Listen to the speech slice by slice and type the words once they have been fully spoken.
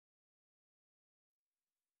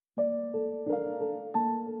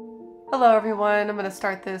Hello everyone, I'm going to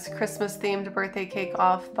start this Christmas themed birthday cake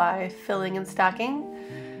off by filling and stacking.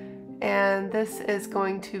 And this is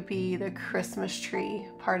going to be the Christmas tree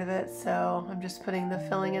part of it, so I'm just putting the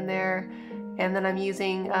filling in there. And then I'm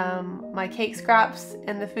using my cake scraps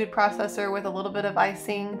in the food processor with a little bit of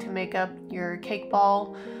icing to make up your cake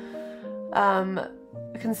ball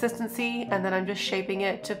consistency. And then I'm just shaping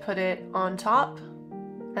it to put it on top.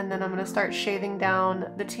 And then I'm going to start shaving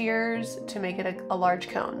down the tiers to make it a large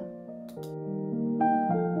cone.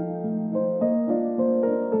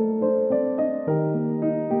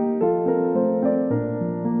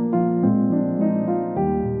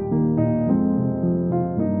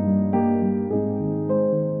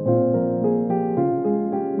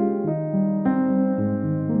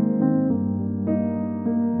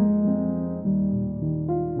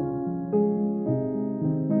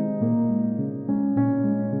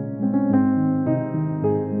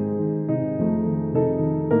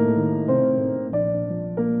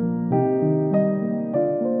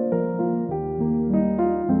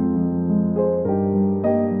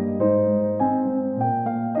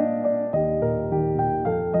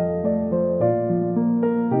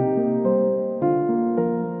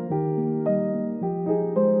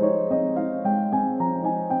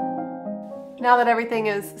 Now that everything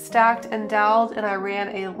is stacked and doweled, and I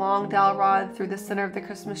ran a long dowel rod through the center of the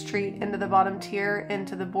Christmas tree into the bottom tier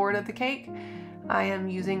into the board of the cake, I am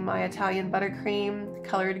using my Italian buttercream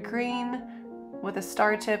colored green with a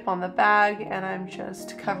star tip on the bag, and I'm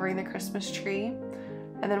just covering the Christmas tree.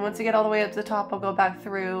 And then once I get all the way up to the top, I'll go back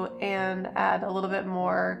through and add a little bit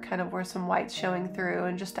more, kind of where some white's showing through,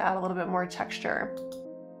 and just add a little bit more texture.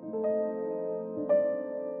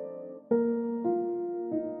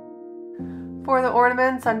 For the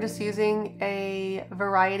ornaments, I'm just using a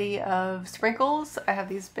variety of sprinkles. I have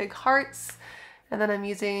these big hearts, and then I'm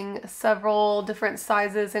using several different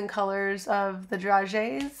sizes and colors of the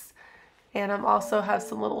dragées. And I'm also have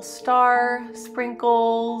some little star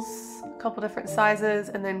sprinkles, a couple different sizes,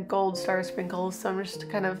 and then gold star sprinkles. So I'm just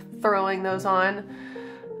kind of throwing those on.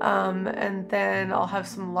 And then I'll have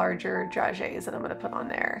some larger dragées that I'm going to put on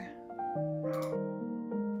there.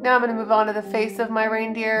 Now I'm going to move on to the face of my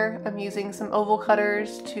reindeer. I'm using some oval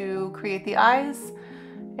cutters to create the eyes,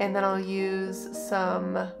 and then I'll use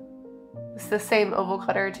the same oval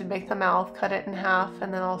cutter to make the mouth, cut it in half,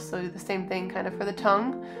 and then also do the same thing kind of for the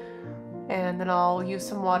tongue. And then I'll use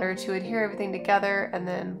some water to adhere everything together and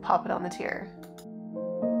then pop it on the tier.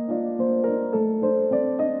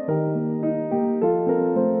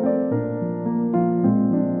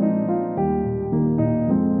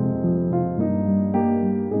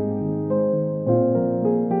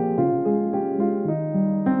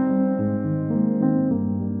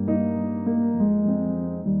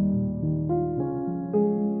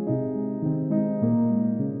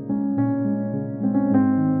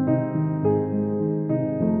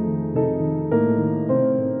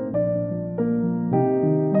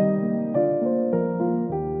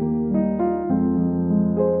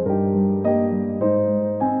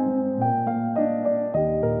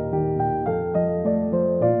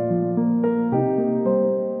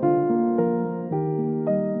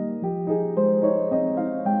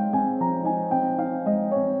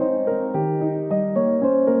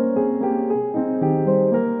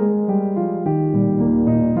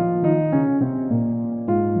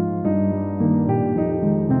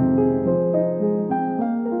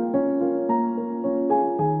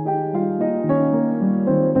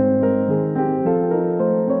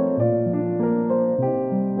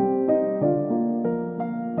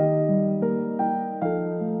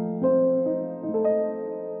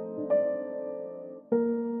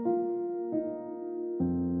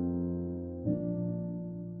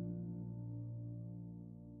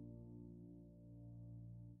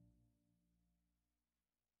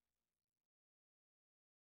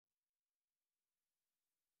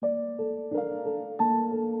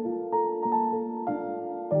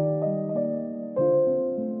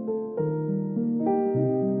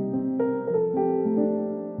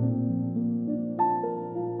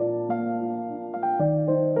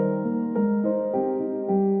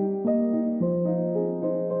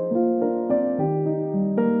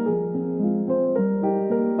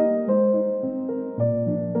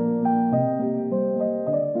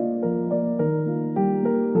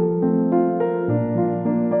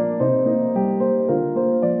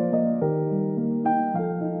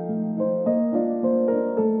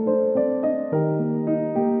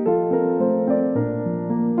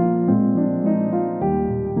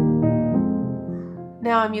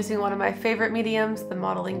 Now I'm using one of my favorite mediums, the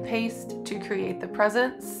modeling paste, to create the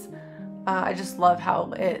presents. I just love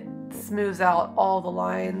how it smooths out all the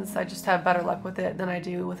lines. I just have better luck with it than I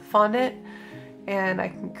do with fondant. And I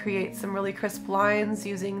can create some really crisp lines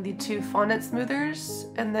using the 2 fondant smoothers.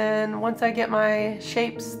 And then once I get my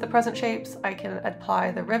shapes, the present shapes, I can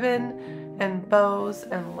apply the ribbon and bows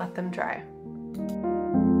and let them dry.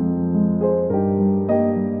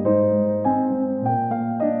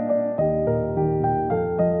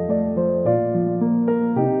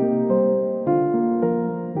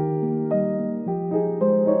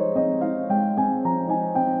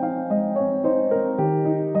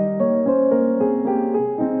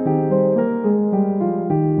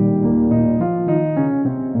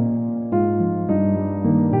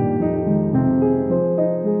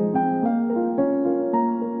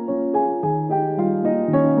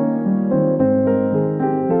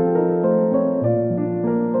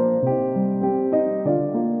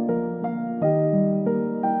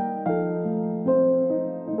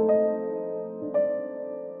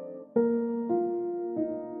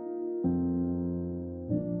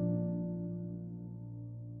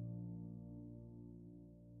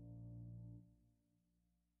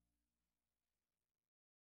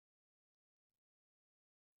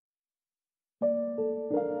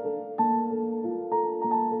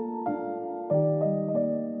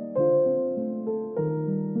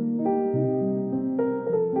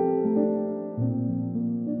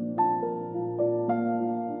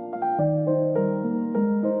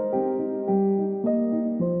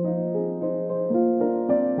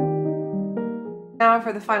 Now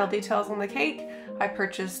for the final details on the cake, I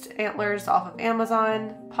purchased antlers off of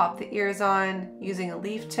Amazon, popped the ears on using a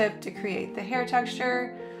leaf tip to create the hair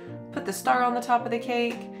texture, put the star on the top of the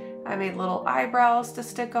cake. I made little eyebrows to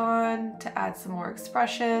stick on to add some more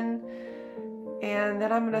expression. And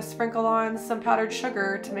then I'm gonna sprinkle on some powdered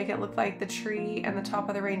sugar to make it look like the tree and the top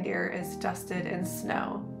of the reindeer is dusted in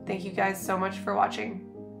snow. Thank you guys so much for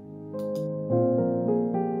watching.